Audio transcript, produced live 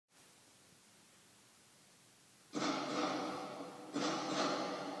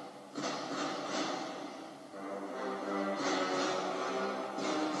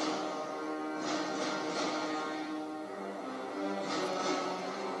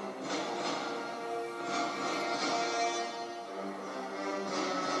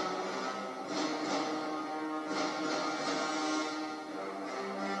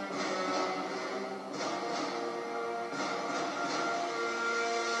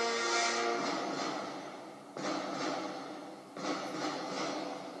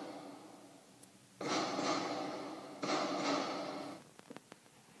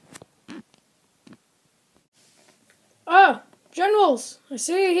calls. I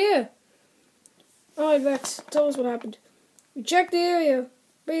see you here. Alright, Vex, tell us what happened. We checked the area.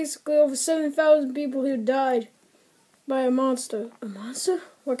 Basically, over 7,000 people here died by a monster. A monster?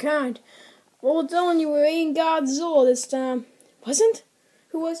 What kind? Well, we're telling you, we ain't Godzilla this time. Wasn't?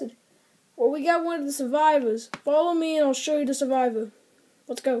 Who was it? Well, we got one of the survivors. Follow me and I'll show you the survivor.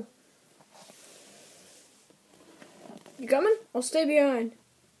 Let's go. You coming? I'll stay behind.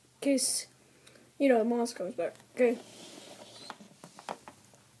 In case, the monster comes back. Okay.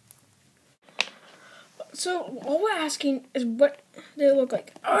 So, all we're asking is what they look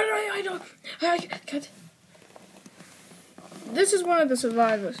like. I don't. This is one of the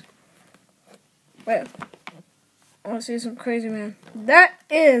survivors. Wait. I want to see some crazy man. That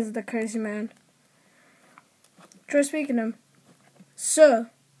is the crazy man. Try speaking to him. Sir,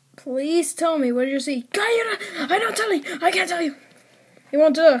 please tell me, what did you see? I don't tell you. I can't tell you. He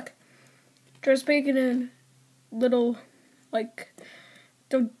won't talk. Try speaking in little,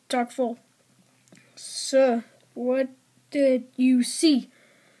 don't talk full. Sir, what did you see?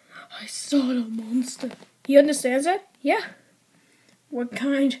 I saw the monster. He understands that? Yeah. What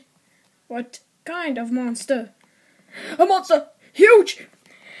kind of monster? A monster! Huge!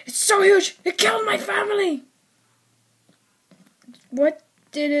 It's so huge! It killed my family! What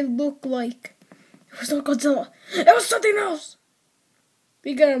did it look like? It was not Godzilla. It was something else!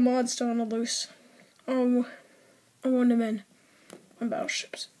 We got a monster on the loose. I want them in on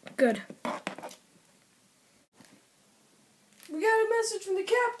battleships. Good. We got a message from the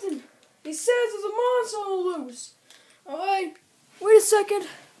captain. He says there's a monster on the loose. Alright, wait a second.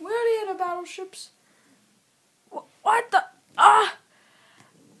 Where are the other battleships? What the?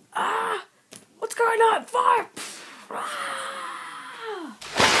 What's going on? Fire!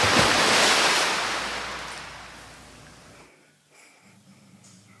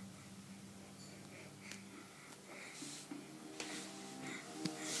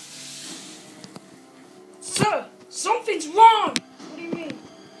 Sir, something's wrong! What do you mean?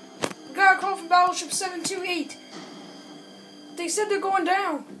 We got a call from Battleship 728. They said they're going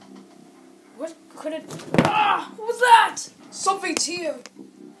down. What could it... what was that? Something's here.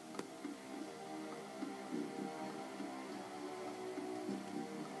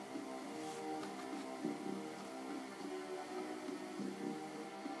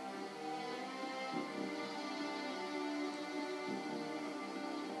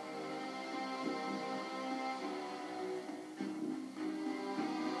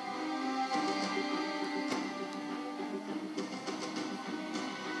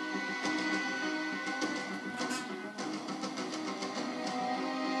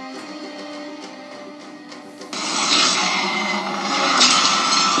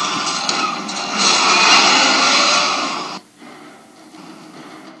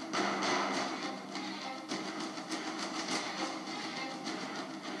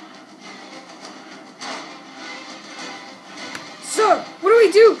 Sir, what do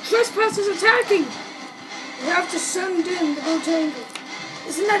we do? Trespasser's attacking! We have to send in the Godzilla.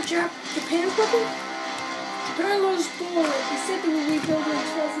 Isn't that Japan's weapon? Japan lost war. They said they will rebuild it in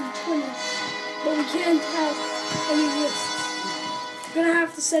 2020. But we can't have any risks. We're gonna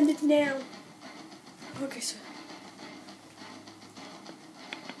have to send it now. Okay, sir.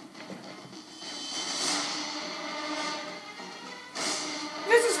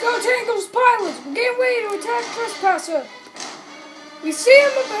 This is Godzill's pilot. We're getting ready to attack Trespasser. We see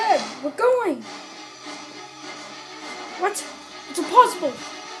him up ahead. We're going. What? It's impossible.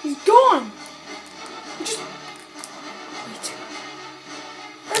 He's gone. We just... Wait.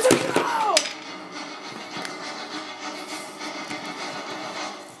 Let's go!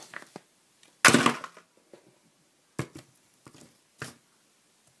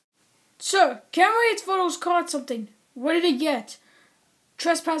 Sir, camera 8's photos caught something. What did it get?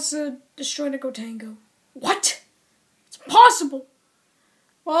 Trespasser destroyed a Gotango. What? It's impossible.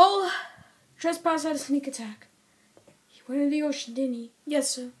 Well, Trespasser had a sneak attack. He went in the ocean, didn't he? Yes,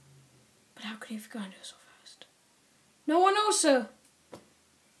 sir. But how could he have gone there so fast? No one knows, sir.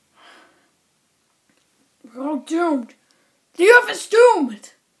 We're all doomed. The earth is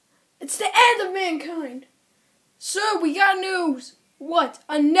doomed. It's the end of mankind. Sir, we got news. What?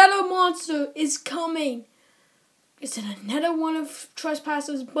 Another monster is coming. Is it another one of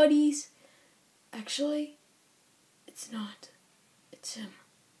Trespasser's buddies? Actually, it's not. It's him.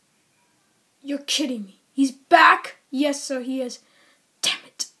 You're kidding me. He's back? Yes, sir, he is. Damn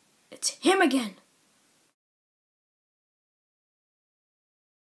it. It's him again.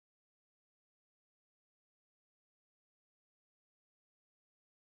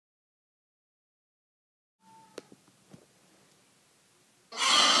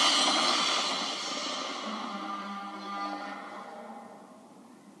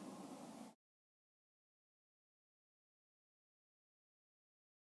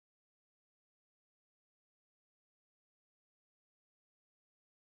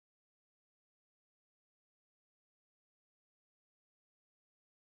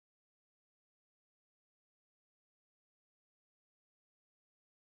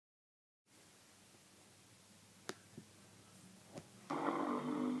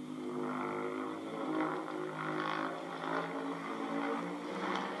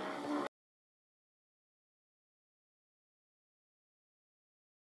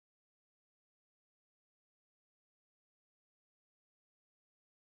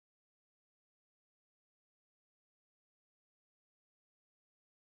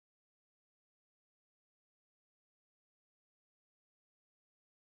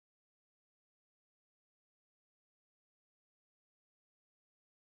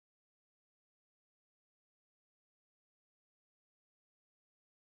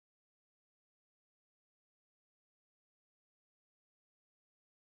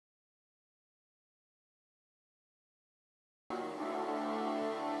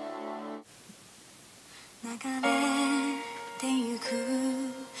 流れてゆく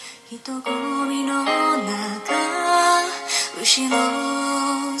人混みの中後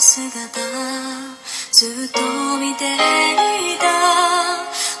ろ姿ずっと見ていた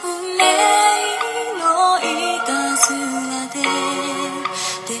運命